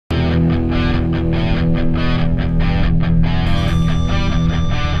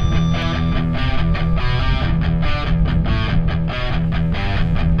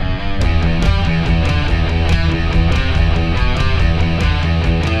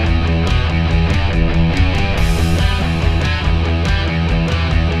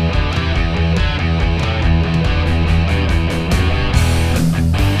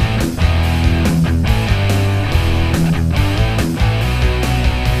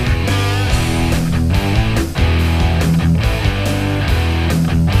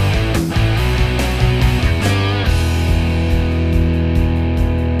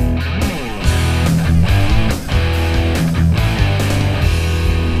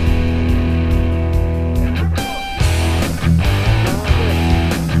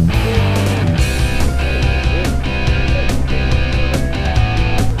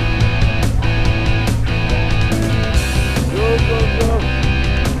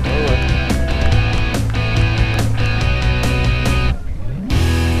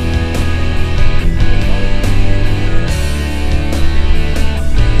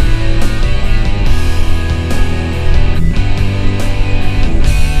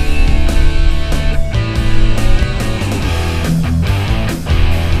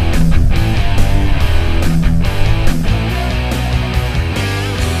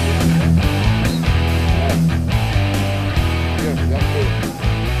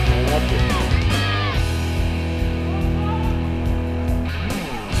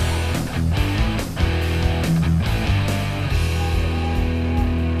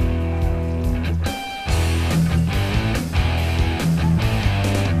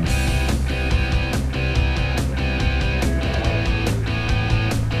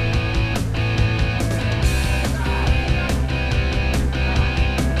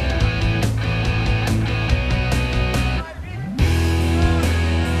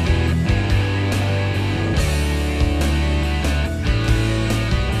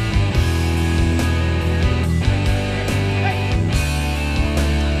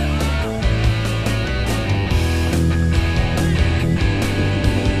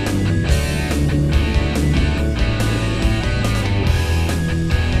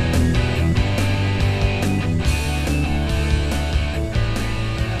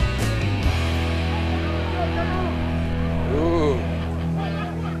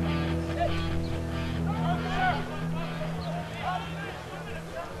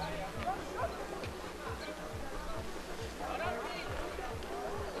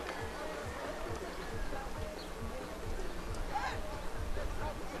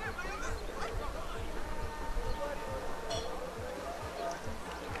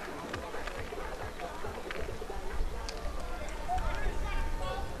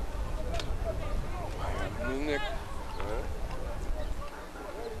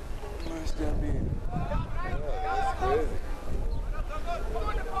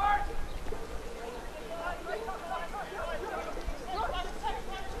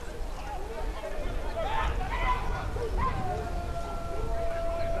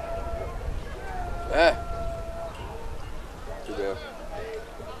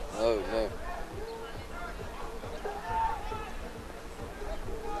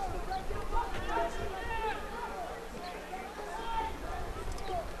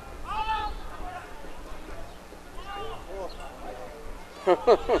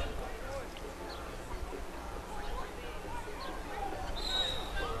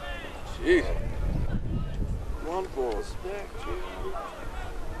Jeez. One ball's back, Jim.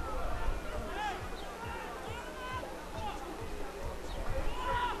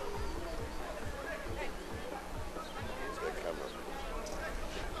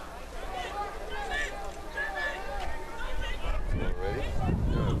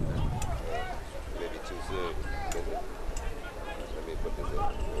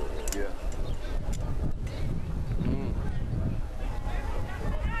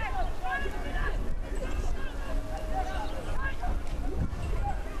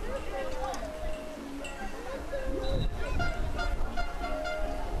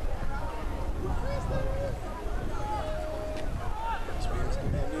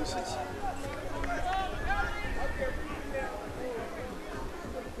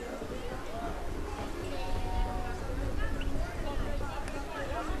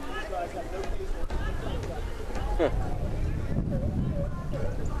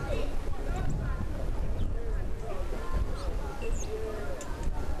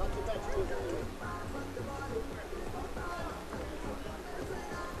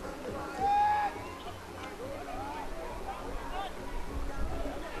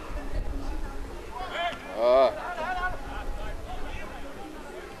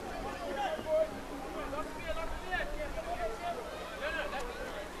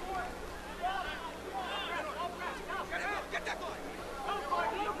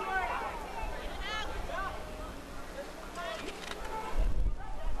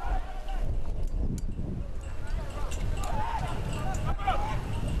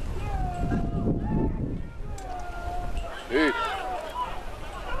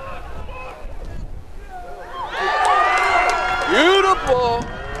 Beautiful.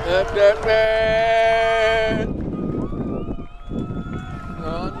 That man.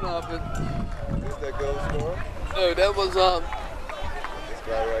 No, nothing. Is that goal score? No, that was this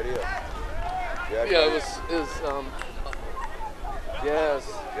guy right here. Yeah, it was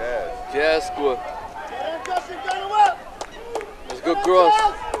Jazz scored. It's a good cross.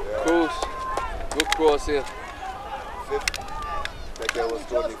 Yeah. Good cross here. That guy was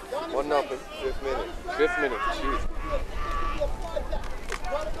 20. 1-0. Fifth minute. Fifth minute. Jeez.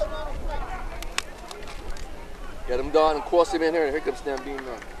 Get him done and cross him in here, and here comes Stambino.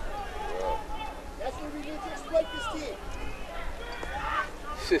 Yeah. That's what we need to exploit this team.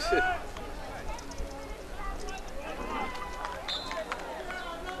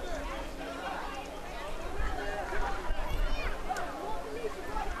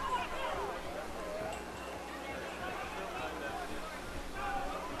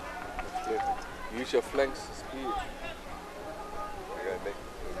 Use your flanks speed.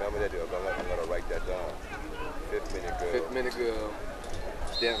 Remember that, I'm gonna write that down. 5th minute girl. 5th minute girl.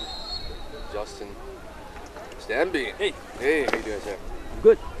 Justin. Stanby. Hey. Hey, how you doing, sir?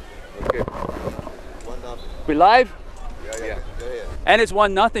 Good. Okay. 1-0. We live? Yeah. Go ahead. And it's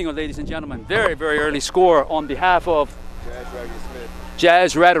 1-0, ladies and gentlemen. Very, very early score on behalf of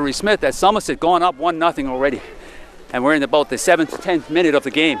Jazz Rattery Smith at Somerset, going up 1-0 already. And we're in about the 7th, 10th minute of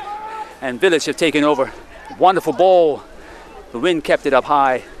the game. And Village have taken over. Wonderful ball. The wind kept it up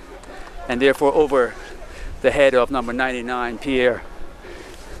high, and therefore over the head of number 99, Pierre.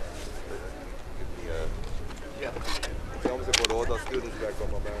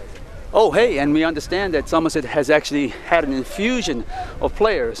 Oh, hey, and we understand that Somerset has actually had an infusion of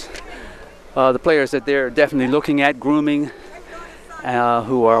players. The players that they're definitely looking at, grooming,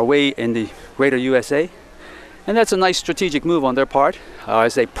 who are away in the greater USA. And that's a nice strategic move on their part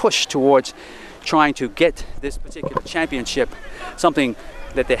as they push towards trying to get this particular championship, something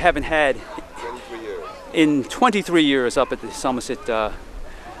that they haven't had in 23 years up at the Somerset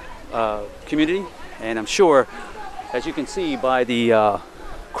community. And I'm sure, as you can see by the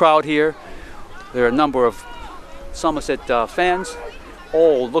crowd here, there are a number of Somerset fans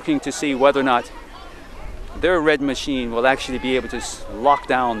all looking to see whether or not their red machine will actually be able to lock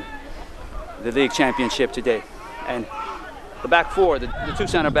down the league championship today. And the back four, the two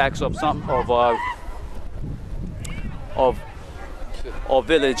center backs of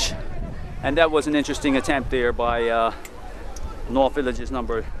Village, and that was an interesting attempt there by North Village's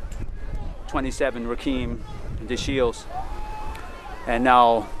number 27, Rakeem DeShields. And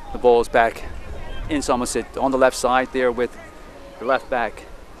now the ball is back in Somerset on the left side there with the left back,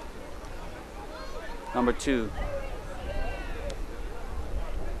 number 2.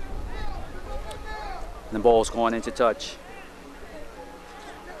 And the ball's going into touch.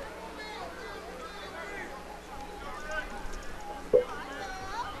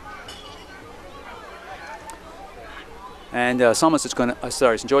 And Somerset's going to,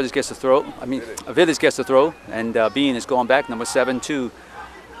 sorry, St. George's gets the throw. I mean, Village gets the throw. And Bean is going back, number 7 to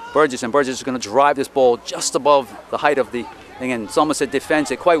Burgess. And Burgess is going to drive this ball just above the height of the thing. And Somerset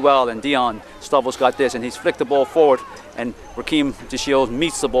defends it quite well. And Dion Stubbles got this. And he's flicked the ball forward. And Rakeem DeShields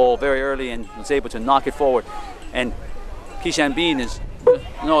meets the ball very early and is able to knock it forward. And Keishan Bean is,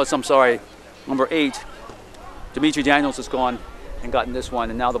 I'm sorry, number 8. Dimitri Daniels has gone and gotten this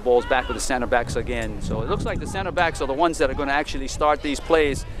one, and now the ball's back with the center backs again. So it looks like the center backs are the ones that are going to actually start these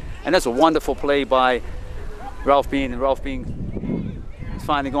plays, and that's a wonderful play by Ralph Bean, and Ralph Bean is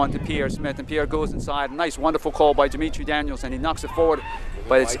finally going to Pierre Smith, and Pierre goes inside. A nice, wonderful call by Dimitri Daniels, and he knocks it forward,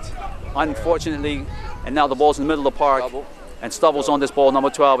 but it's unfortunately, and now the ball's in the middle of the park, and Stubble's on this ball,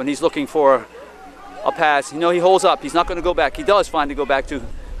 number 12, and he's looking for a pass. He holds up. He's not going to go back. He does finally go back to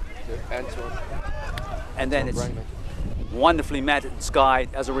Antoine. And then it's wonderfully met Sky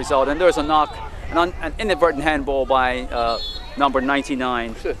as a result. And there's a knock, an inadvertent handball by number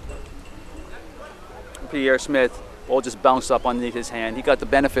 99. Pierre Smith. Ball just bounced up underneath his hand. He got the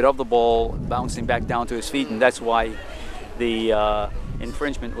benefit of the ball bouncing back down to his feet, and that's why the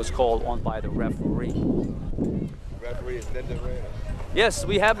infringement was called on by the referee. Referee is Lyndon Rainer. Yes,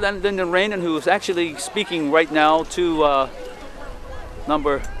 we have Lyndon Rainer, who is actually speaking right now to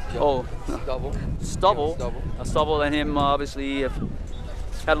number Stubble and him obviously have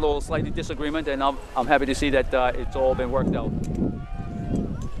had a little slightly disagreement, and I'm happy to see that it's all been worked out.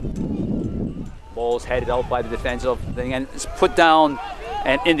 Ball's headed out by the defensive thing, and it's put down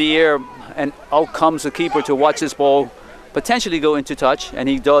and in the air, and out comes the keeper to watch this ball potentially go into touch, and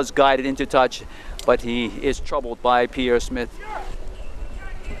he does guide it into touch, but he is troubled by Pierre Smith.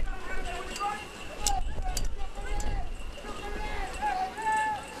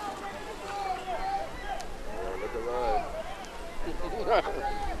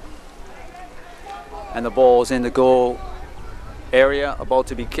 And the ball's in the goal area, about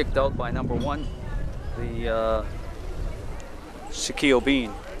to be kicked out by number 1, the Shaquille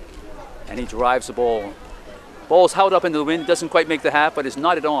Bean. And he drives the ball. Ball's held up into the wind, doesn't quite make the half, but it's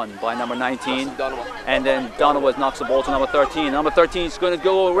knotted on by number 19. And then Donovan knocks the ball to number 13. Number 13 is going to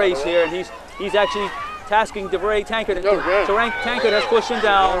go a race here, and he's actually tasking DeVray Tankard. Tankard has pushed him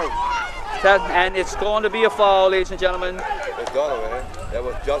down. And it's going to be a foul, ladies and gentlemen. It's Donovan, eh? That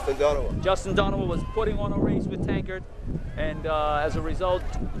was Justin Donovan. Justin Donovan was putting on a race with Tankard, and as a result,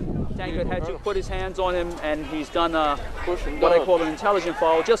 Tankard had to put his hands on him, and he's done what I call an intelligent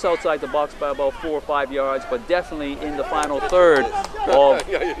foul just outside the box by about 4 or 5 yards, but definitely in the final third of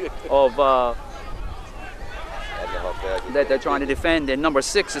that they're trying to defend. And number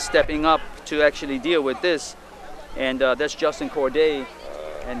 6 is stepping up to actually deal with this, and that's Justin Corday.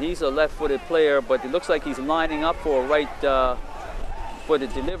 And he's a left-footed player, but it looks like he's lining up for a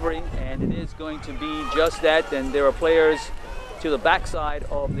right-footed delivery, and it is going to be just that. And there are players to the backside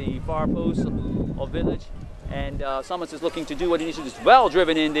of the far post of Village, and Somerset is looking to do what he needs to do. It's well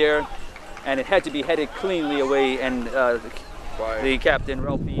driven in there, and it had to be headed cleanly away, and the captain,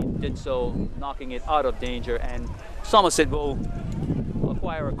 Ralph Bean, did so, knocking it out of danger, and Somerset will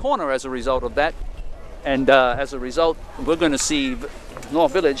acquire a corner as a result of that. And as a result, we're going to see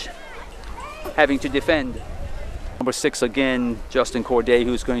North Village having to defend. Number 6 again, Justin Corday,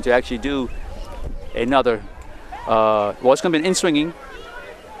 who's going to actually do another, well, it's going to be an in-swinging.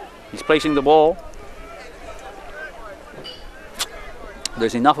 He's placing the ball.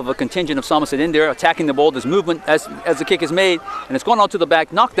 There's enough of a contingent of Somerset in there attacking the ball. There's movement as the kick is made, and it's going out to the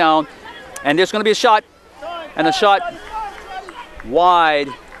back, knocked down, and there's going to be a shot, and a shot wide.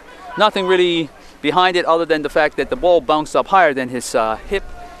 Nothing really behind it other than the fact that the ball bounced up higher than his hip,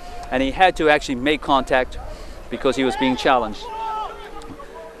 and he had to actually make contact because he was being challenged.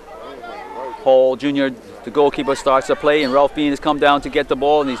 Hall Jr., the goalkeeper, starts the play, and Ralph Bean has come down to get the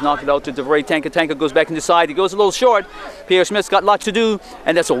ball, and he's knocked it out to DeVray Tankard. Tankard goes back inside. He goes a little short. Pierre Smith's got lots to do,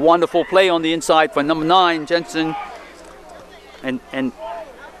 and that's a wonderful play on the inside for number 9, Jensen. And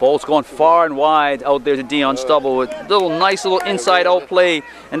ball's going far and wide out there to Dion Stubble with nice little inside-out play,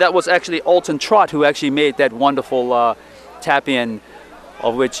 and that was actually Alton Trott who actually made that wonderful tap-in,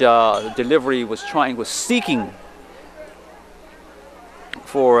 of which delivery was seeking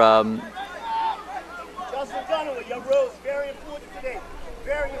for. Justin Donovan, your role is very important today.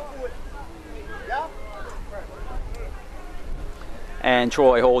 Very important. Yeah? And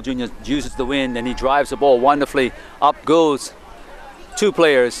Troy Hall Jr. uses the wind, and he drives the ball wonderfully. Up goes 2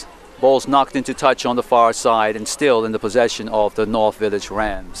 players. Ball's knocked into touch on the far side, and still in the possession of the North Village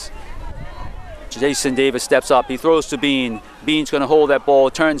Rams. Jason Davis steps up. He throws to Bean. Bean's going to hold that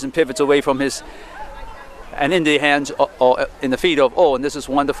ball, turns and pivots away from his, and in the hands, in the feet of, and this is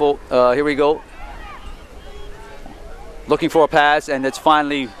wonderful. Here we go. looking for a pass, and it's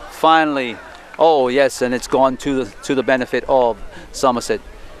finally, oh yes, and it's gone to the benefit of Somerset.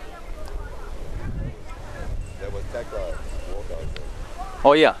 That was tactile.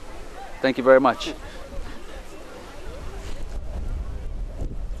 Oh yeah, thank you very much.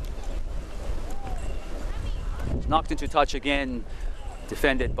 Knocked into touch again,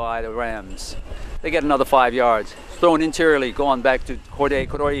 defended by the Rams. They get another 5 yards. Thrown interiorly, going back to Corday.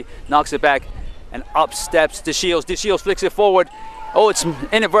 Corday knocks it back, and up steps DeShields. DeShields flicks it forward. Oh, it's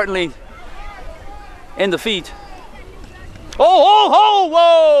inadvertently in the feet. Oh,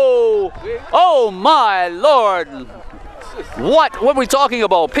 whoa! Oh my Lord! What are we talking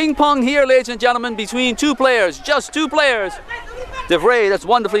about? Ping pong here, ladies and gentlemen, between two players, just two players. DeVray, that's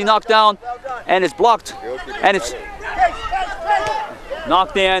wonderfully knocked down, and it's blocked, and it's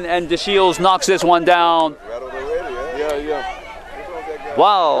knocked in, and DeShields knocks this one down. Yeah.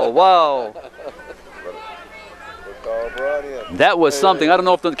 Wow. That was something. I don't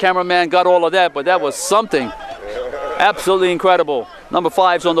know if the cameraman got all of that, but that was something. Absolutely incredible. Number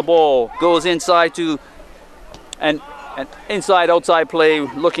 5's on the ball, goes inside to an inside-outside play.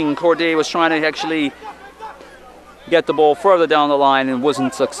 Looking, Corday was trying to actually get the ball further down the line and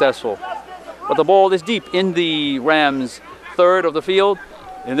wasn't successful. But the ball is deep in the Rams' third of the field,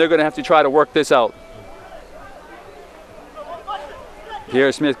 and they're going to have to try to work this out.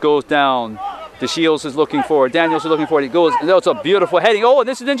 Here Smith goes down. DeShields is looking for it. Daniels is looking for it. He goes. That's a beautiful heading. Oh, and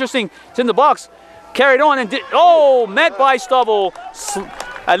this is interesting. It's in the box. Carried on and met by Stubble.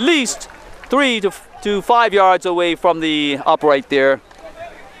 At least 3 to 5 yards away from the upright there.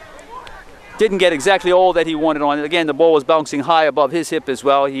 Didn't get exactly all that he wanted on it. Again, the ball was bouncing high above his hip as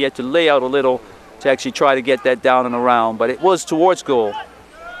well. He had to lay out a little to actually try to get that down and around, but it was towards goal.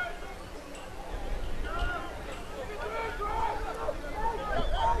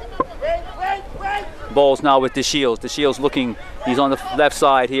 Ball's now with DeShields. DeShields looking, he's on the left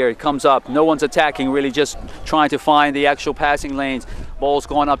side here. He comes up. No one's attacking, really just trying to find the actual passing lanes. Ball's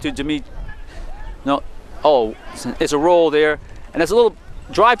going up to Dimitri. No, oh, it's a roll there. And there's a little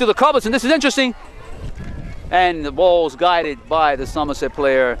drive to the covers, and this is interesting. And the ball's guided by the Somerset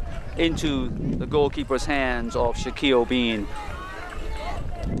player into the goalkeeper's hands of Shaquille Bean.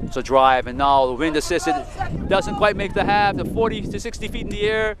 It's a drive, and now the wind assisted. Doesn't quite make the half, the 40 to 60 feet in the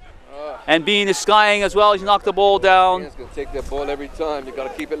air. And Bean is skying as well. He's knocked the ball down. He's going to take that ball every time. You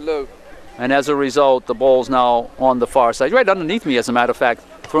got to keep it low. And as a result, the ball's now on the far side, right underneath me, as a matter of fact.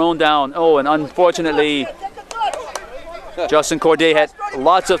 Thrown down. Oh, and unfortunately, Justin Corday had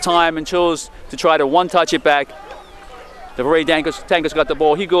lots of time and chose to try to one-touch it back. DeVray Tanker's got the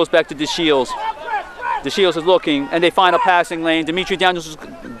ball. He goes back to DeShields. DeShields is looking, and they find a passing lane. Dimitri Daniels has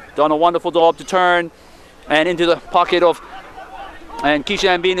done a wonderful job to turn and into the pocket of, and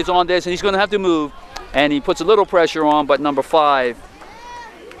Keishan Bean is on this, and he's going to have to move. And he puts a little pressure on, but number 5,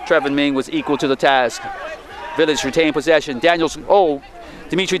 Trevin Ming, was equal to the task. Village retained possession. Daniels, oh,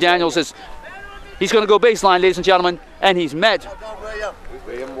 Dimitri Daniels he's going to go baseline, ladies and gentlemen, and he's met.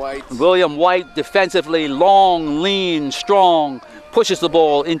 William White defensively, long, lean, strong, pushes the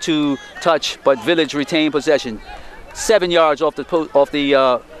ball into touch, but Village retained possession. 7 yards off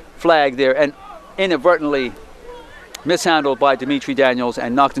the flag there, and inadvertently mishandled by Dimitri Daniels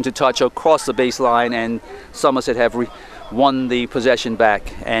and knocked into touch across the baseline, and Somerset have won the possession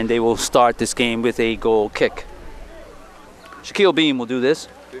back, and they will start this game with a goal kick. Shaquille Bean will do this.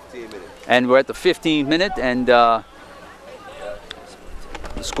 15 minutes. And we're at the 15th minute, and the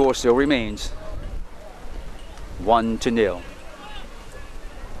score still remains 1-0.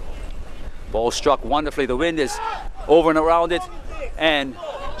 Ball struck wonderfully. The wind is over and around it, and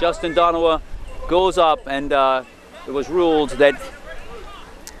Justin Donowa goes up, and it was ruled that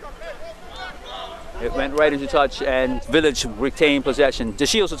it went right into touch, and Village retained possession.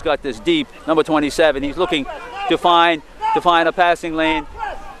 DeShields has got this deep, number 27. He's looking to find a passing lane.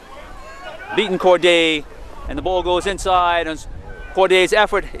 Beaten Corday, and the ball goes inside, and Corday's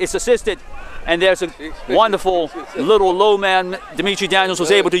effort is assisted, and there's a wonderful little low man. Dimitri Daniels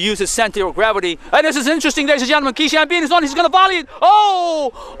was able to use his center of gravity, and this is interesting, ladies and gentlemen. Keishan Bean is on, he's going to volley it.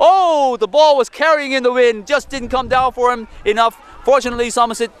 Oh, the ball was carrying in the wind, just didn't come down for him enough. Fortunately,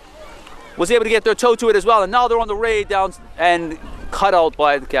 Somerset was able to get their toe to it as well, and now they're on the raid down and cut out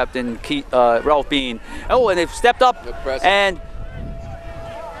by the captain, Ralph Bean. Oh, and they've stepped up, and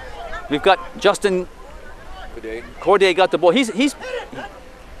we've got Justin Corday got the ball. He's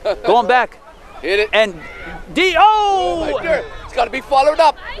going back. Hit it. And It's got to be followed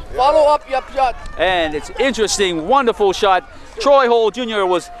up. Follow up your shot. And it's interesting, wonderful shot. Troy Hole Jr.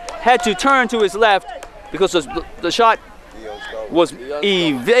 had to turn to his left because the shot was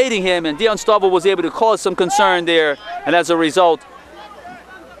evading him, and Dion Stubble was able to cause some concern there, and as a result,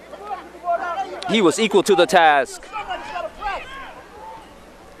 he was equal to the task.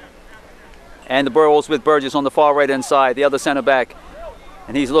 And the Burrows with Burgess on the far right-hand side, the other center back,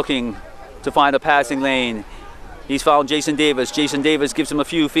 and he's looking to find a passing lane. He's found Jason Davis. Jason Davis gives him a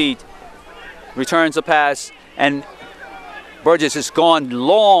few feet, returns a pass, and Burgess has gone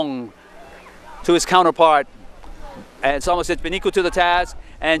long to his counterpart. And Somerset's been equal to the task,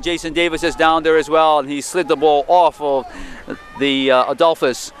 and Jason Davis is down there as well, and he slid the ball off of the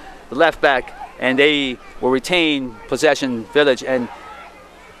Adolphus, the left back, and they will retain possession, Village. And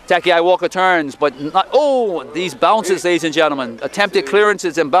Takiai Walker turns, but not, oh, these bounces, ladies and gentlemen. Attempted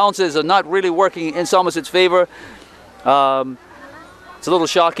clearances and bounces are not really working in Somerset's favor. It's a little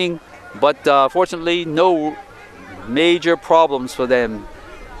shocking, but fortunately, no major problems for them.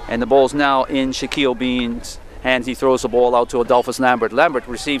 And the ball's now in Shaquille Bean's hands. He throws the ball out to Adolphus Lambert. Lambert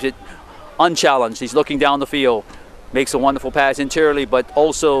receives it unchallenged. He's looking down the field. Makes a wonderful pass interiorly, but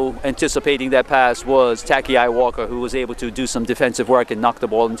also anticipating that pass was Takiai Walker, who was able to do some defensive work and knock the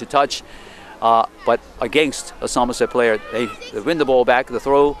ball into touch. But against a Somerset player, they win the ball back. The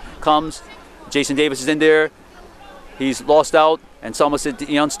throw comes. Jason Davis is in there. He's lost out, and Somerset,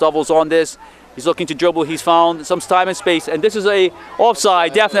 Dion Stubble's on this. He's looking to dribble. He's found some time and space, and this is a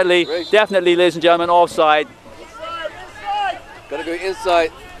offside, definitely, ladies and gentlemen, offside. Gotta go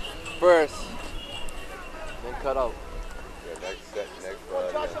inside first, then cut out. Yeah, next set,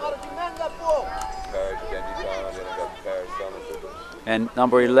 And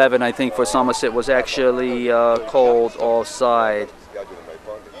number 11, I think, for Somerset was actually called offside.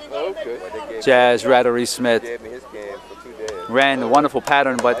 Okay. Jazz Rattery Smith ran a wonderful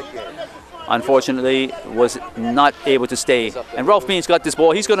pattern, but unfortunately was not able to stay. And Ralph Bean's got this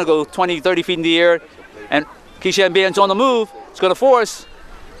ball. He's going to go 20, 30 feet in the air, and Keishan Bean's on the move. He's going to force,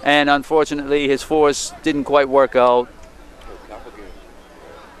 and unfortunately his force didn't quite work out.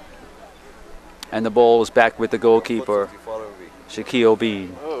 And the ball is back with the goalkeeper, Shaquille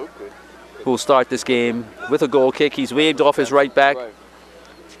Bean, who will start this game with a goal kick. He's waved off his right back,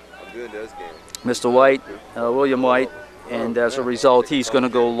 Mr. White, William White, and as a result, he's going to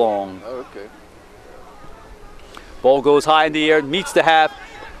go long. Ball goes high in the air, meets the half.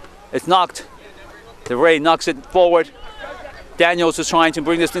 It's knocked. DeVray knocks it forward. Daniels is trying to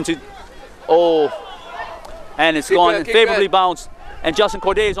bring this into, and it's gone favorably bounced. And Justin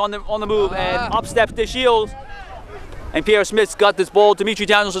Corday is on the move, and up steps De Shields. And Pierre Smith's got this ball. Dimitri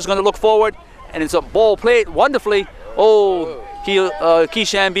Daniels is going to look forward, and it's a ball played wonderfully.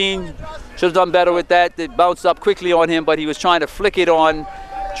 Keishan Bean should have done better with that. It bounced up quickly on him, but he was trying to flick it on,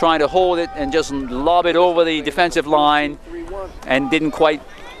 trying to hold it and just lob it over the defensive line, and didn't quite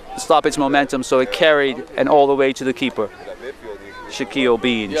stop its momentum, so it carried and all the way to the keeper, Shaquille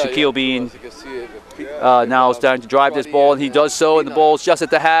Bean. Shaquille Bean now is starting to drive this ball, and he does so, and the ball's just at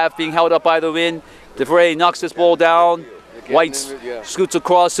the half, being held up by the wind. DeVray knocks this ball down. White scoots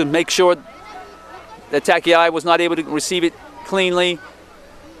across to make sure that Takiai was not able to receive it cleanly.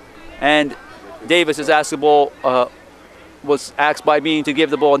 And Davis is asked the ball, was asked by Bean to give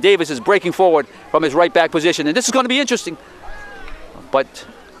the ball, and Davis is breaking forward from his right back position. And this is going to be interesting, but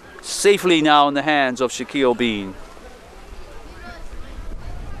safely now in the hands of Shaquille Bean.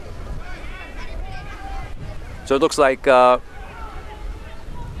 So it looks like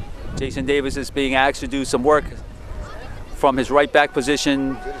Jason Davis is being asked to do some work from his right back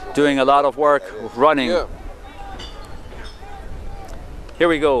position, doing a lot of work, running. Here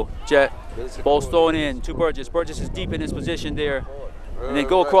we go. Ball's thrown in to Burgess. Burgess is deep in his position there. And then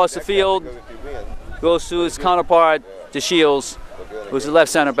go across the field, goes to his counterpart, De Shields, who's the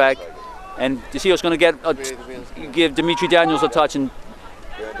left center back. And De Shields going to give Dimitri Daniels a touch, and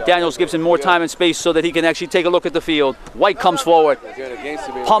Daniels gives him more time and space so that he can actually take a look at the field. White comes forward,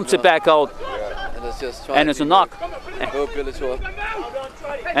 pumps it back out, and it's a knock.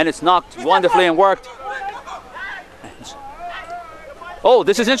 And it's knocked wonderfully and worked. Oh,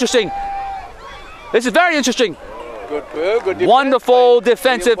 this is interesting. This is very interesting. Good Wonderful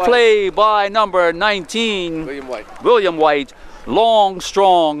defensive play by number 19, William White. Long,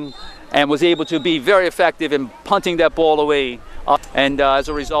 strong, and was able to be very effective in punting that ball away. And as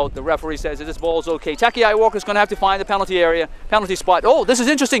a result, the referee says that this ball is okay. Takiai Walker's going to have to find the penalty area, penalty spot. Oh, this is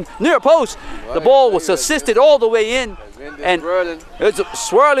interesting. Near post. The ball was assisted all the way in. And it's a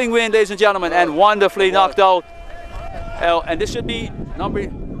swirling wind, ladies and gentlemen, and wonderfully knocked out. And this should be number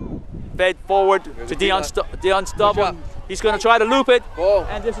fed forward to Dion Stubble. He's going to try to loop it.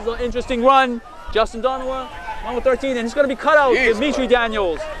 And this is an interesting run. Justin Donovan, number 13, and he's going to be cut out. Dimitri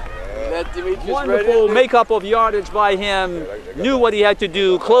Daniels. Let Demetrius Wonderful ready. makeup of yardage by him. Knew what he had to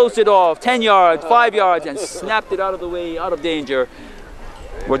do, closed it off, 10 yards, 5 yards, and snapped it out of the way, out of danger.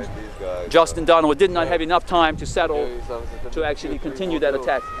 Where Justin Donovan did not have enough time to settle to actually continue that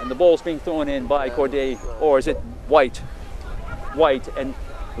attack. And the ball's being thrown in by Corday, or is it White? White, and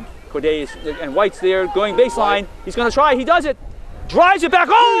Corday and White's there, going baseline. He's going to try, he does it. Drives it back,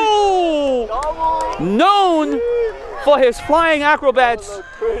 oh! Known for his flying acrobats,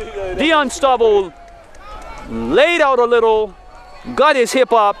 Dion Stubble laid out a little, got his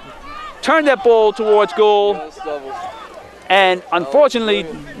hip up, turned that ball towards goal, and unfortunately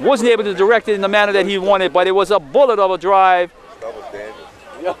wasn't able to direct it in the manner that he wanted, but it was a bullet of a drive.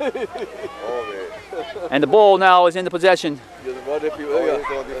 And the ball now is in the possession.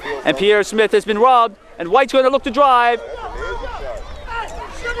 And Pierre Smith has been robbed, and White's going to look to drive.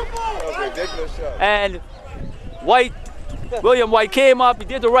 And William White came up, he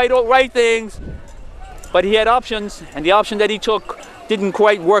did the right things, but he had options, and the option that he took didn't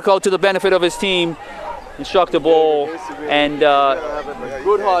quite work out to the benefit of his team. He struck the ball, and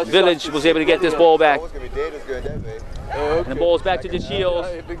Village was able to get this ball back. And the ball's back to the Shields,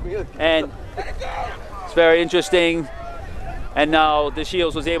 and it's very interesting. And now the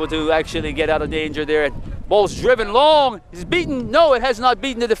Shields was able to actually get out of danger there. Ball's driven long. He's beaten. No, it has not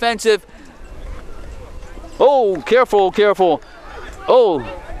beaten the defensive. Oh, careful, careful. Oh.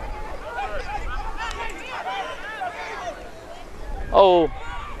 Oh.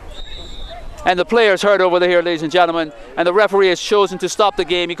 And the player's hurt over there, ladies and gentlemen. And the referee has chosen to stop the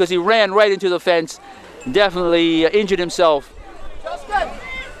game because he ran right into the fence. Definitely injured himself. Justin!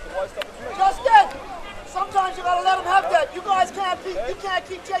 Sometimes you gotta let him have that. You guys can't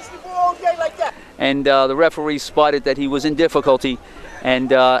keep chasing the ball all day like that. And the referee spotted that he was in difficulty,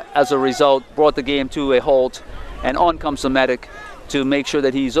 and as a result brought the game to a halt. And on comes the medic to make sure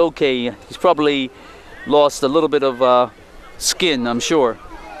that he's okay. He's probably lost a little bit of skin, I'm sure.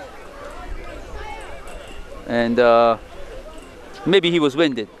 And maybe he was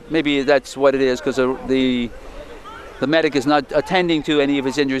winded. Maybe that's what it is, because the medic is not attending to any of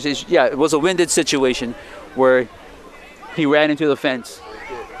his injuries. Yeah, it was a winded situation where he ran into the fence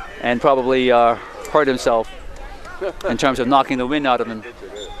and probably hurt himself in terms of knocking the wind out of him.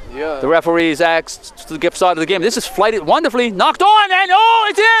 Yeah. The referee is asked to get started the game. This is flighted wonderfully, knocked on, and oh,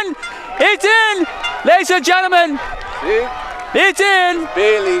 it's in! It's in! Ladies and gentlemen, See? it's in!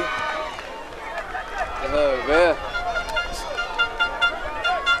 Bailey. Oh, man.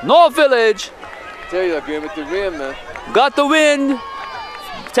 North Village I tell you, that game with the rim, man. got the win.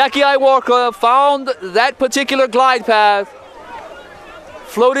 Taki Walker found that particular glide path,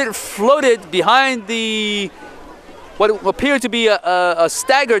 floated behind the what appeared to be a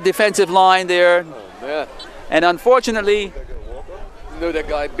staggered defensive line there. Oh, man. And unfortunately, You know that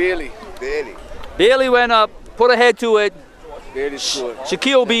guy, Bailey. Bailey went up, put a head to it. Bailey scored.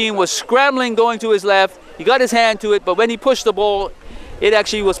 Shaquille Bean was scrambling going to his left. He got his hand to it, but when he pushed the ball, it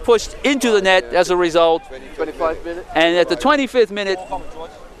actually was pushed into the net as a result. 25 minutes. And at the 25th minute,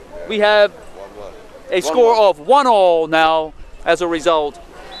 we have a score of 1-1 now as a result.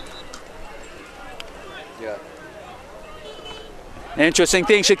 Yeah. An interesting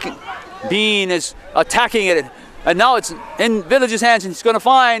thing, Bean is attacking it, and now it's in Village's hands, and he's going to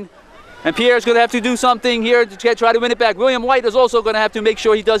find, and Pierre's going to have to do something here to try to win it back. William White is also going to have to make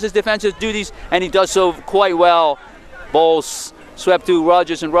sure he does his defensive duties, and he does so quite well. Ball's swept to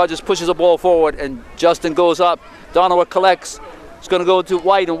Rogers, and Rogers pushes the ball forward, and Justin goes up. Donovan collects. It's going to go to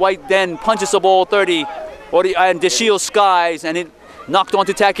White, and White then punches the ball 30, and DeShield skies, and it knocked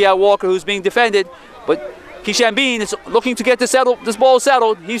onto Takia Walker, who's being defended, but Keishan Bean is looking to get this ball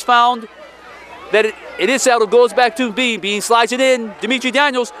settled. He's found that it is settled, goes back to Bean. Bean slides it in. Dimitri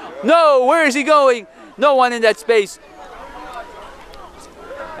Daniels, no, where is he going? No one in that space.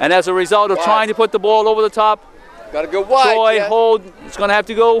 And as a result of trying to put the ball over the top, Gotta go wide. Troy yeah. Hold is going to have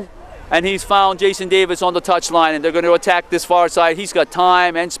to go, and he's found Jason Davis on the touchline, and they're going to attack this far side. He's got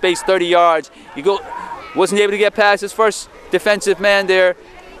time and space, 30 yards. Wasn't able to get past his first defensive man there.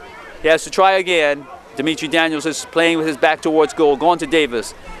 He has to try again. Dimitri Daniels is playing with his back towards goal, going to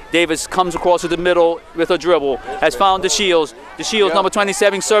Davis. Davis comes across to the middle with a dribble, has found DeShields. DeShields, number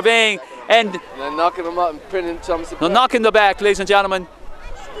 27, surveying, and then knocking him out and pinning Somerset. no, knocking the back, ladies and gentlemen.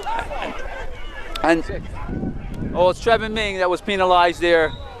 And oh, it's Trevin Ming that was penalized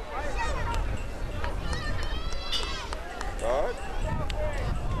there.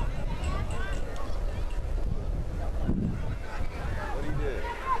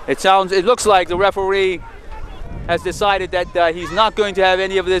 It looks like the referee has decided that he's not going to have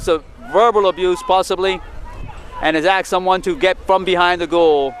any of this verbal abuse, possibly, and has asked someone to get from behind the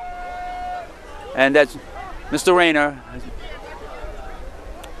goal And that's Mr. Rayner.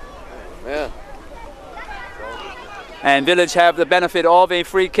 Yeah. And Village have the benefit of a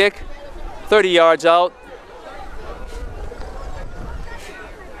free kick, 30 yards out.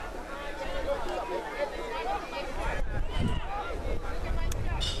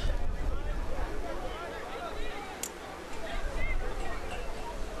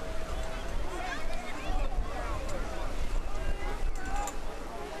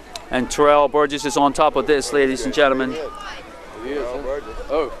 And Terrell Burgess is on top of this, ladies and gentlemen. He is, huh?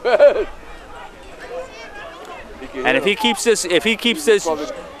 Oh. And if he keeps this,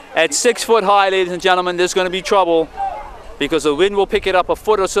 at 6 foot high, ladies and gentlemen, there's going to be trouble because the wind will pick it up a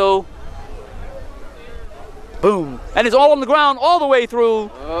foot or so. Boom. And it's all on the ground all the way through,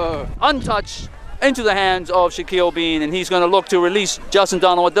 untouched, into the hands of Shaquille Bean. And he's going to look to release Justin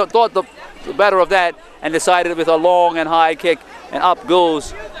Donovan. Thought the better of that and decided with a long and high kick. And up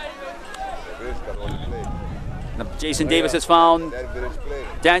goes. Jason Davis has found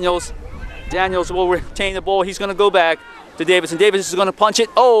Daniels. Daniels will retain the ball. He's going to go back to Davis, and Davis is going to punch it.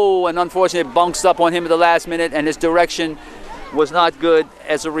 Oh, and unfortunately it bounced up on him at the last minute, and his direction was not good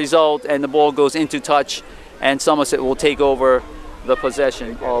as a result, and the ball goes into touch, and Somerset will take over the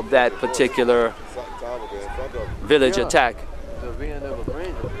possession of that particular Village attack.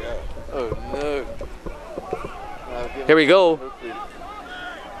 Oh, no. Here we go.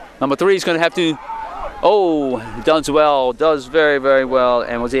 Number 3 is going to have to. Oh, does well, does very, very well,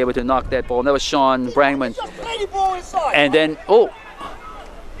 and was able to knock that ball. And that was Sean Brangman. And then, oh,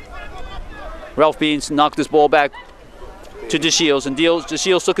 Ralph Beans knocked this ball back to DeShields, and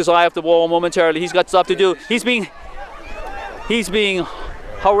DeShields took his eye off the ball momentarily. He's got stuff to do. He's being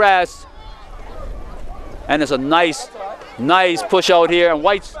harassed, and it's a nice push out here, and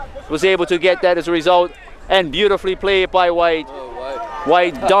White was able to get that as a result, and beautifully played by White.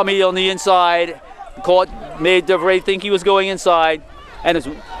 White dummy on the inside. Made DeVray think he was going inside, and it's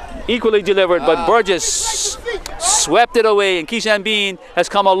equally delivered, but Burgess swept it away, and Keyshawn Bean has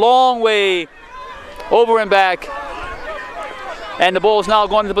come a long way over and back, and the ball is now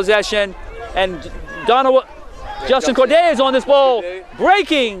going into possession, and Justin Corday is on this ball,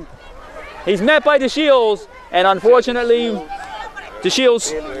 breaking. He's met by DeShields, and unfortunately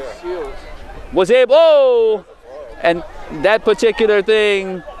DeShields was able, and that particular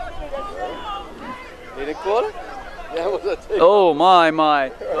thing. Oh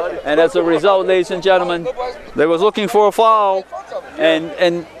my. And as a result, ladies and gentlemen, they was looking for a foul,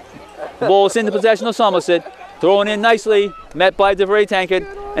 and ball's in the possession of Somerset, thrown in nicely, met by DeVray Tankard,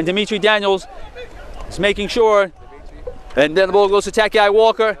 and Dimitri Daniels is making sure, and then the ball goes to Takai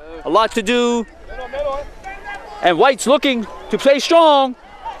Walker, a lot to do, and White's looking to play strong,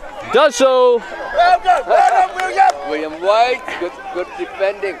 does so. William White, good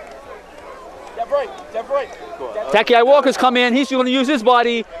defending. Takai Walker's come in, he's going to use his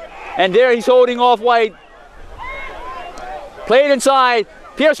body, and there he's holding off White. Played inside,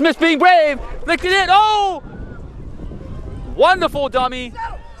 Pierre Smith being brave, flicked it in, oh! Wonderful dummy.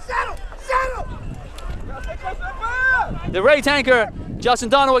 Settle! The Ray Tanker, Justin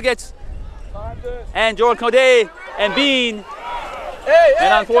Donovan gets, and Jordan Corday and Bean,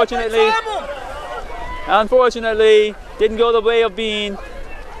 and unfortunately, didn't go the way of Bean.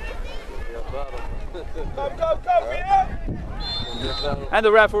 And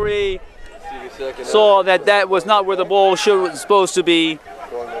the referee saw that was not where the ball was supposed to be.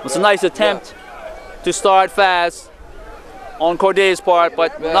 It was a nice attempt to start fast on Corday's part,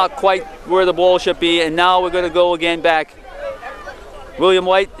 but not quite where the ball should be. And now we're going to go again back. William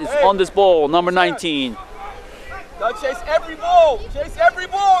White is on this ball, number 19. Now chase every ball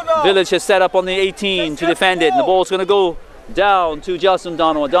now. Village has set up on the 18 to defend it. And the ball's going to go down to Justin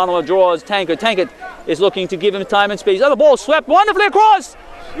Donovan. Donovan draws Tankard. Tankard is looking to give him time and space. Oh, the ball swept wonderfully across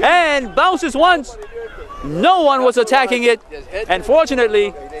and bounces once. No one was attacking it, and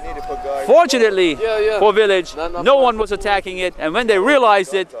fortunately for Village, no one was attacking it, and when they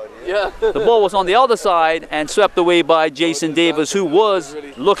realized it, the ball was on the other side and swept away by Jason Davis, who was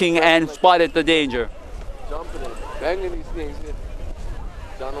looking and spotted the danger.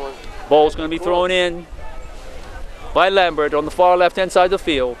 Ball's going to be thrown in by Lambert on the far left-hand side of the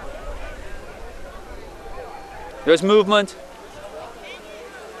field. There's movement.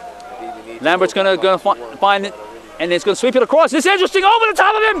 Lambert's going to find it, and it's going to sweep it across. It's interesting, over the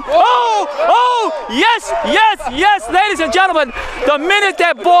top of him. Oh, yes, ladies and gentlemen. The minute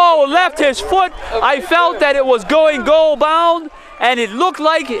that ball left his foot, I felt that it was going goal bound, and it looked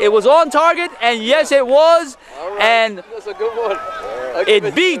like it was on target, and yes, it was. And that's a good one.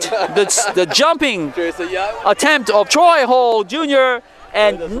 It beat the jumping attempt of Troy Hall Jr.,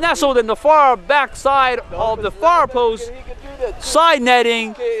 and nestled in the far back side of the far post. Side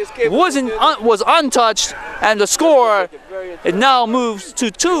netting was untouched, and the score, it now moves to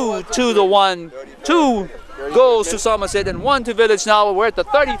 2-1. 2 goals to Somerset and 1 to Village. Now we're at the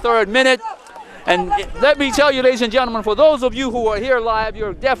 33rd minute. And let me tell you, ladies and gentlemen, for those of you who are here live,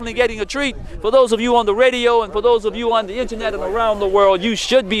 you're definitely getting a treat. For those of you on the radio and for those of you on the internet and around the world, you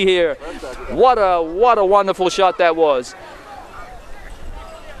should be here. What a wonderful shot that was.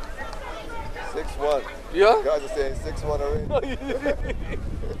 6-1. Yeah? You guys are saying 6-1 already.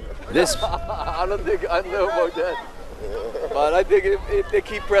 This I don't think I know about that. But I think if they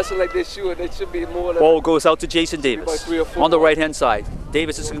keep pressing like they should be more than... ball goes out to Jason Davis on the right-hand side.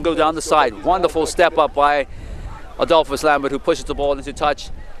 Davis is going to go down the side. Wonderful step up by Adolphus Lambert, who pushes the ball into touch.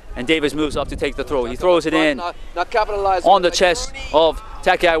 And Davis moves up to take the throw. He throws it in on the chest of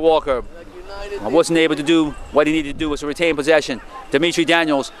Takai Walker. Wasn't able to do what he needed to do, was to retain possession. Dimitri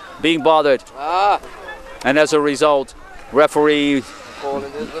Daniels being bothered. And as a result, referee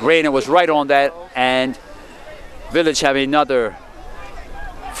Rayner was right on that, and Village have another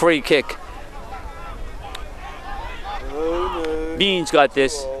free kick. Bean's got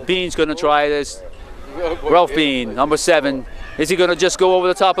this. Bean's going to try this. Ralph Bean, number 7. Is he going to just go over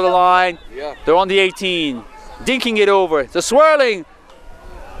the top of the line? They're on the 18. Dinking it over. The swirling.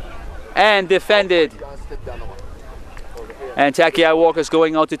 And defended. And Takai Walker's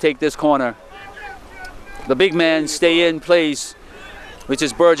going out to take this corner. The big man stay in place, which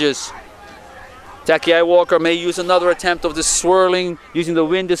is Burgess. Takai Walker may use another attempt of the swirling, using the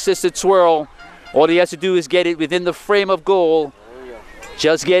wind-assisted swirl. All he has to do is get it within the frame of goal.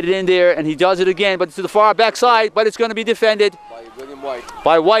 Just get it in there, and he does it again, but to the far backside, but it's going to be defended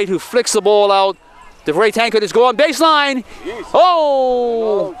by White, who flicks the ball out. The Ray Tankard is going baseline.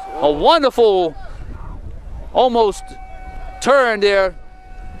 Oh, a wonderful, almost turn there.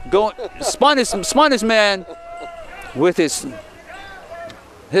 Spun his man with his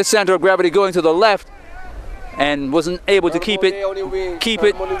center of gravity going to the left, and wasn't able to keep it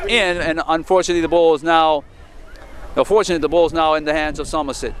in. And unfortunately, the ball is now in the hands of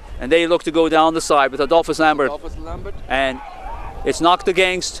Somerset, and they look to go down the side with Adolphus Lambert. And it's knocked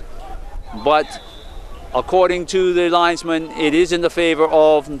against, but according to the linesman, it is in the favor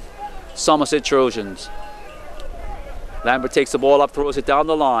of Somerset Trojans. Lambert takes the ball up, throws it down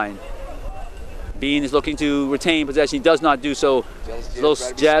the line. Bean is looking to retain possession. He does not do so.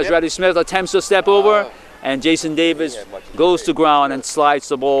 Jazz Raddy Smith attempts to step over, and Jason Davis goes to ground and slides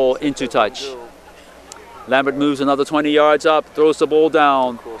the ball into touch. Lambert moves another 20 yards up, throws the ball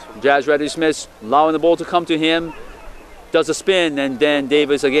down. Jazz Raddy Smith allowing the ball to come to him, does a spin, and then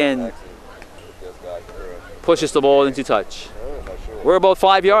Davis again pushes the ball into touch. We're about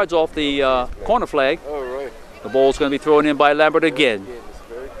 5 yards off the corner flag. The ball's going to be thrown in by Lambert again.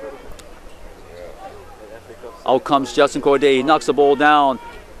 Out comes Justin Corday. He knocks the ball down,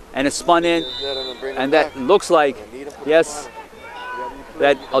 and it's spun in, and that looks like, yes,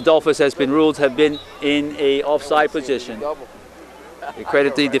 that Adolphus has been ruled have been in a offside position. We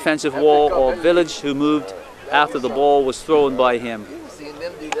credit the defensive wall of Village, who moved after the ball was thrown by him.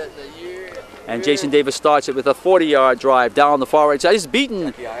 And Jason Davis starts it with a 40-yard drive down the far right side. He's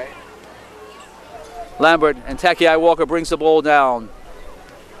beaten Lambert, and Takai Walker brings the ball down.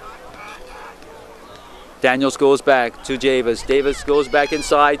 Daniels goes back to Davis. Davis goes back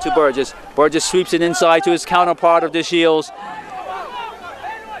inside to Burgess. Burgess sweeps it inside to his counterpart of the Shields.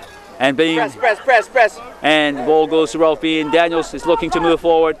 And Bean. Press. And the ball goes to Ralph Bean. Daniels is looking to move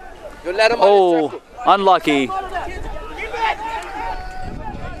forward. Oh, unlucky.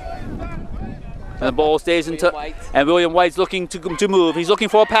 And the ball stays in and William White's looking to move. He's looking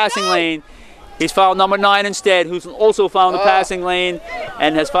for a passing lane. He's found number 9 instead, who's also found the passing lane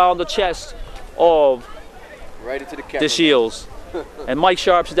and has found the chest of the Shields. And Mike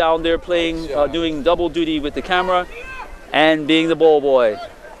Sharp's down there playing, doing double duty with the camera and being the ball boy.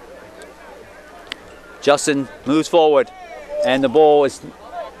 Justin moves forward, and the ball is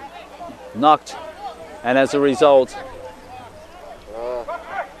knocked, and as a result,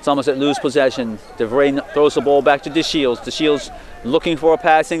 Somerset lose possession. DeVray throws the ball back to the Shields. The Shields looking for a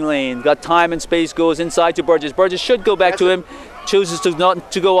passing lane. Got time and space, goes inside to Burgess. Burgess should go back to him. Chooses to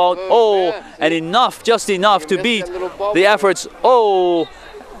not to go out. Oh, and enough, just enough to beat the efforts. Oh.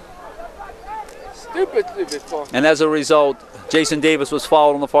 Stupid. And as a result, Jason Davis was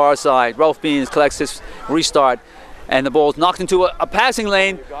fouled on the far side. Ralph Beans collects his restart, and the ball's knocked into a passing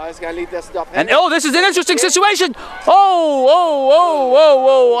lane. And oh, this is an interesting situation. Oh.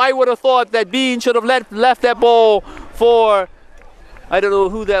 I would have thought that Bean should have left that ball for, I don't know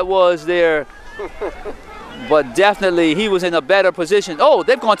who that was there. but definitely he was in a better position. Oh,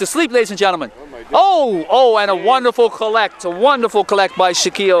 they've gone to sleep, ladies and gentlemen. Oh, my goodness. Oh, and a wonderful collect by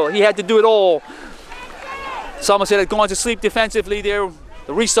Shaquille. He had to do it all. Somerset had gone to sleep defensively there.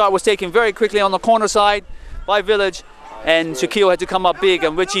 The restart was taken very quickly on the corner side by Village, and Shaquille had to come up big,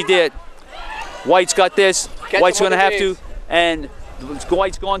 and which he did. White's got this. White's going to have to, and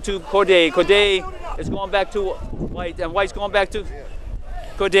White's going to Corday. Corday is going back to White, and White's going back to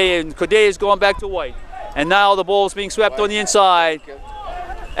Corday, and Corday is going back to White. And now the ball's being swept on the inside,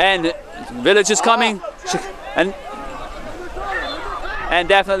 and Village is coming, and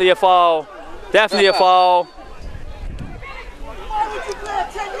definitely a foul. Definitely a foul.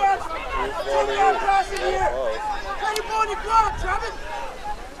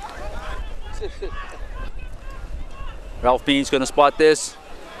 Ralph Bean's going to spot this.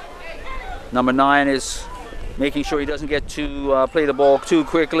 Number 9 is making sure he doesn't get to play the ball too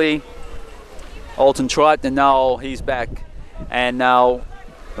quickly. Alton Trott, and now he's back. And now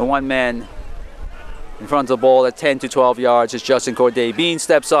the one man in front of the ball at 10 to 12 yards is Justin Corday. Bean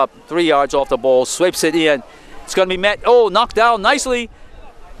steps up 3 yards off the ball, sweeps it in. It's going to be met. Oh, knocked down nicely.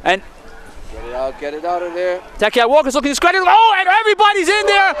 And Get it out of there. Takia Walker's looking discredited. Oh, and everybody's in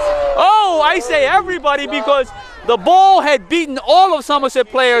there. Oh, I say everybody because the ball had beaten all of Somerset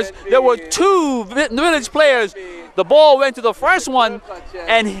players. There were 2 Village players. The ball went to the first one,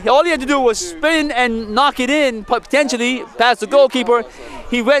 and all he had to do was spin and knock it in, potentially past the goalkeeper.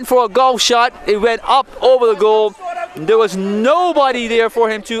 He went for a golf shot. It went up over the goal. There was nobody there for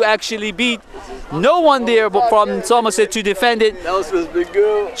him to actually beat. No one there but from Somerset to defend it. That was supposed to be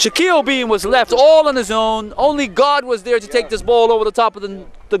good. Shaquille Bean was left all on his own. Only God was there to take this ball over the top of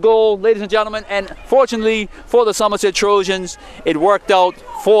the goal, ladies and gentlemen. And fortunately for the Somerset Trojans, it worked out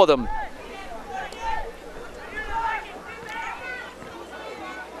for them.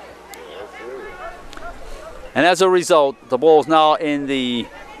 And as a result, the ball is now in the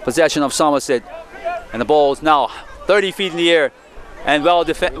possession of Somerset. And the ball is now 30 feet in the air. And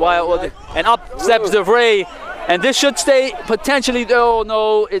and up steps DeVray. And this should stay potentially. Oh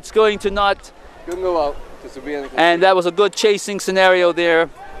no, it's going to not. Couldn't go out. And that was a good chasing scenario there.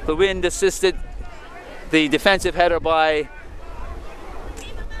 The wind assisted the defensive header by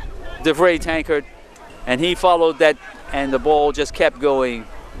DeVray Tankard. And he followed that, and the ball just kept going.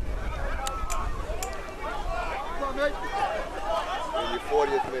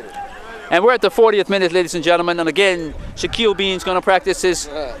 And we're at the 40th minute, ladies and gentlemen. And again, Shaquille Bean's going to practice his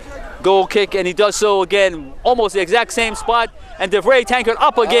goal kick, and he does so again, almost the exact same spot. And DeVray Tankard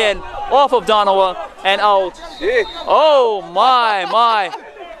up again, off of Donowa and out. Yeah. Oh my.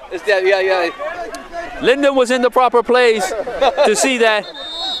 It's that, yeah. Lyndon was in the proper place to see that.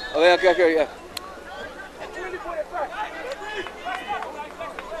 Oh, yeah, okay.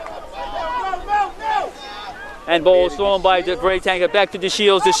 And ball is thrown by DeVray Tankard back to the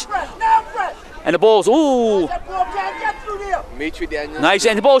Shields. And the ball's, ooh. Nice,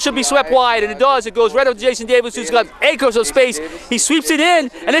 and the ball should be swept wide, and it does. It goes right up to Jason Davis, who's got acres of space. He sweeps it in,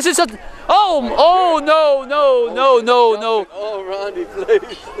 and this is a, no. All around he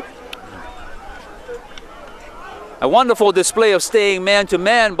plays. A wonderful display of staying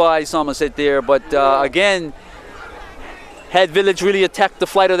man-to-man by Somerset there, but again, had Village really attacked the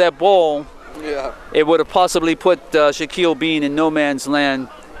flight of that ball, it would have possibly put Shaquille Bean in no man's land.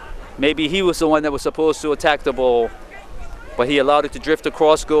 Maybe he was the one that was supposed to attack the ball, but he allowed it to drift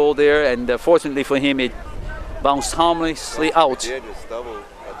across goal there, and fortunately for him, it bounced harmlessly out.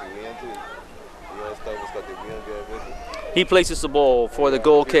 He places the ball for the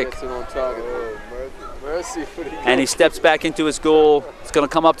goal kick, and he steps back into his goal. It's going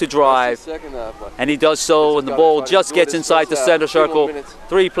to come up to drive, and he does so, and the ball just gets inside the center circle.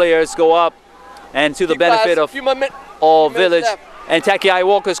 3 players go up, and to the benefit of all Village. And Takiai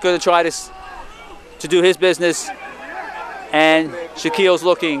Walker is going to try to do his business. And Shaquille's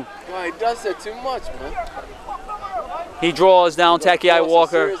looking. Well, he does that too much, man. He draws down Takiai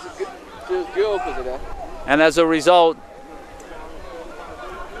Walker. And as a result,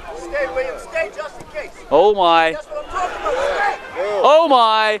 Stay just in case. oh my. That's what I'm talking about. Oh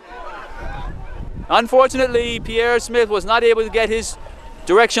my. Unfortunately, Pierre Smith was not able to get his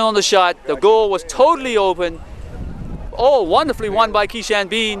direction on the shot. The goal was totally open. Oh, wonderfully won by Keyshawn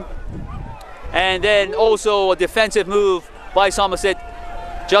Bean. And then also a defensive move by Somerset.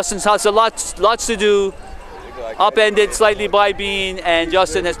 Justin has lots to do. Upended slightly by Bean, and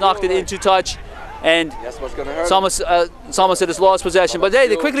Justin has knocked it into touch. And Somerset has lost possession. But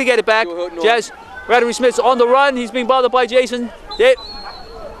they quickly get it back. Jazz Radley Smith's on the run. He's being bothered by Jason.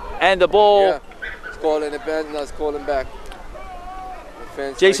 And the ball. Yeah. It's calling it back, and it's calling back.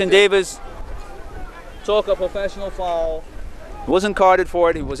 Jason Davis took a professional foul. Wasn't carded for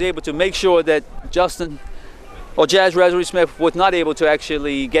it. He was able to make sure that Jazz Reverie Smith was not able to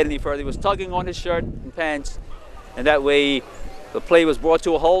actually get any further. He was tugging on his shirt and pants, and that way the play was brought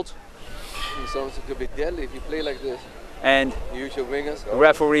to a halt. Somerset could be deadly if you play like this. And Use your wingers. the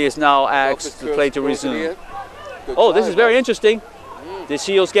referee is now asked the play to resume. Oh, this is very interesting. The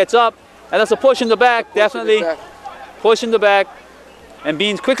Shields gets up, and that's a push in the back, definitely. Push in the back. And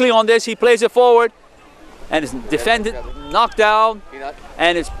Beans quickly on this, he plays it forward. And it's defended, knocked down,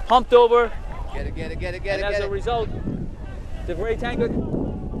 and it's pumped over. Get it, get it, get it, And get it, as get a it. result, the Ray Tankard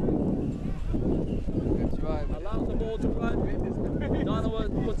Good drive. allows the ball to run.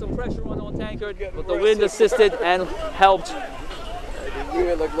 Donovan put some pressure on Tankard, but the wind assisted and helped.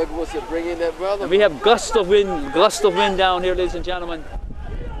 Look what's it bringing that brother. And we have gust of wind down here, ladies and gentlemen.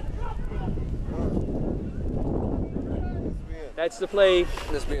 That's the play.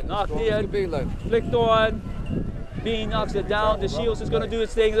 Knocked in, flicked on. Bean knocks it down. The Shields is going to do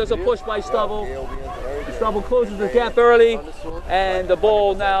its thing. There's a push by Stubble. Stubble closes the gap early, and the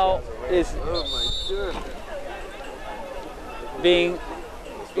ball now is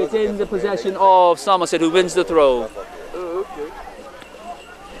it's in the possession of Somerset, who wins the throw.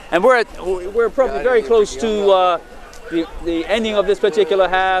 And we're probably very close to the ending of this particular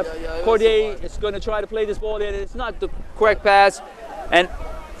half. Corday is going to try to play this ball in. It's not the correct pass, and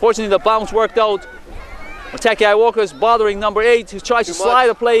fortunately the bounce worked out. Takai Walker is bothering number 8, who tries to slide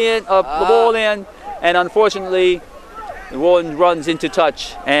the ball in, and unfortunately the ball runs into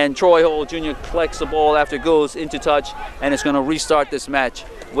touch, and Troy Hall Jr. collects the ball after it goes into touch, and it's going to restart this match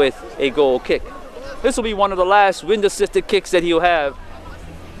with a goal kick. This will be one of the last wind-assisted kicks that he'll have.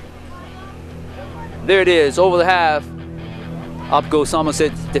 There it is, over the half. Up goes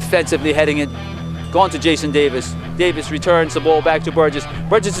Somerset, defensively heading it. Gone to Jason Davis. Davis returns the ball back to Burgess.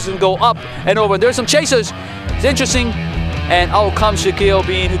 Burgess is going to go up and over. There's some chasers. It's interesting. And out comes Shaquille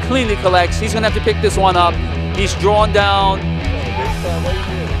Bean, who cleanly collects. He's going to have to pick this one up. He's drawn down.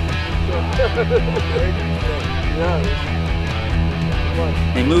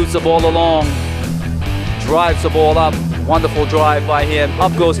 He moves the ball along. Drives the ball up. Wonderful drive by him.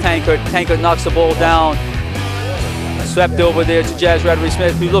 Up goes Tankard. Tankard knocks the ball down. Swept over there to Jazz Reverie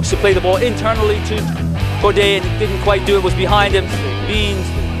Smith, who looks to play the ball internally to Corday and didn't quite do it, was behind him. Beans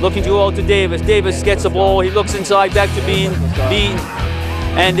looking to go out to Davis. Davis gets the ball, he looks inside, back to Bean.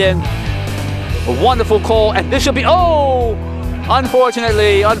 And then a wonderful call, and this should be, oh!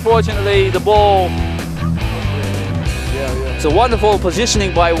 Unfortunately, the ball. It's a wonderful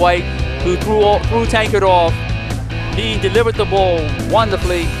positioning by White, who threw Tankard off. Bean delivered the ball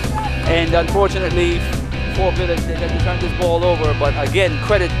wonderfully, and unfortunately, for Village, they had to turn this ball over, but again,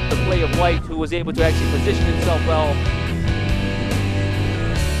 credit the play of White, who was able to actually position himself well.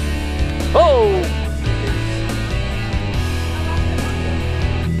 Oh!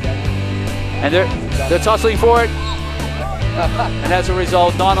 And they're tussling for it. And as a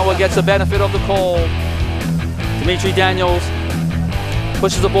result, Donovan gets the benefit of the call. Dimitri Daniels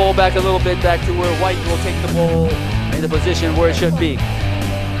pushes the ball back a little bit, back to where White will take the ball in the position where it should be.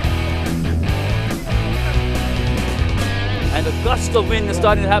 And the gust of wind is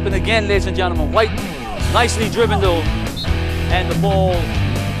starting to happen again, ladies and gentlemen. White nicely driven though, and the ball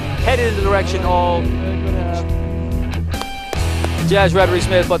headed in the direction of Jazz Reverie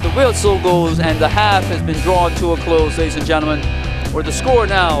Smith, but the whistle goes and the half has been drawn to a close, ladies and gentlemen, where the score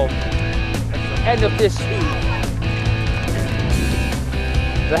now, end of this,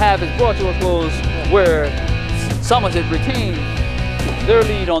 the half is brought to a close where Somerset retained their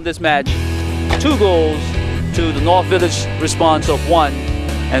lead on this match, 2 goals to the North Village response of 1,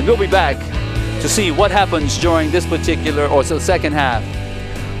 and we'll be back to see what happens during this particular, or the second half.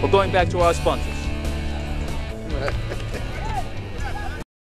 We're going back to our sponsors.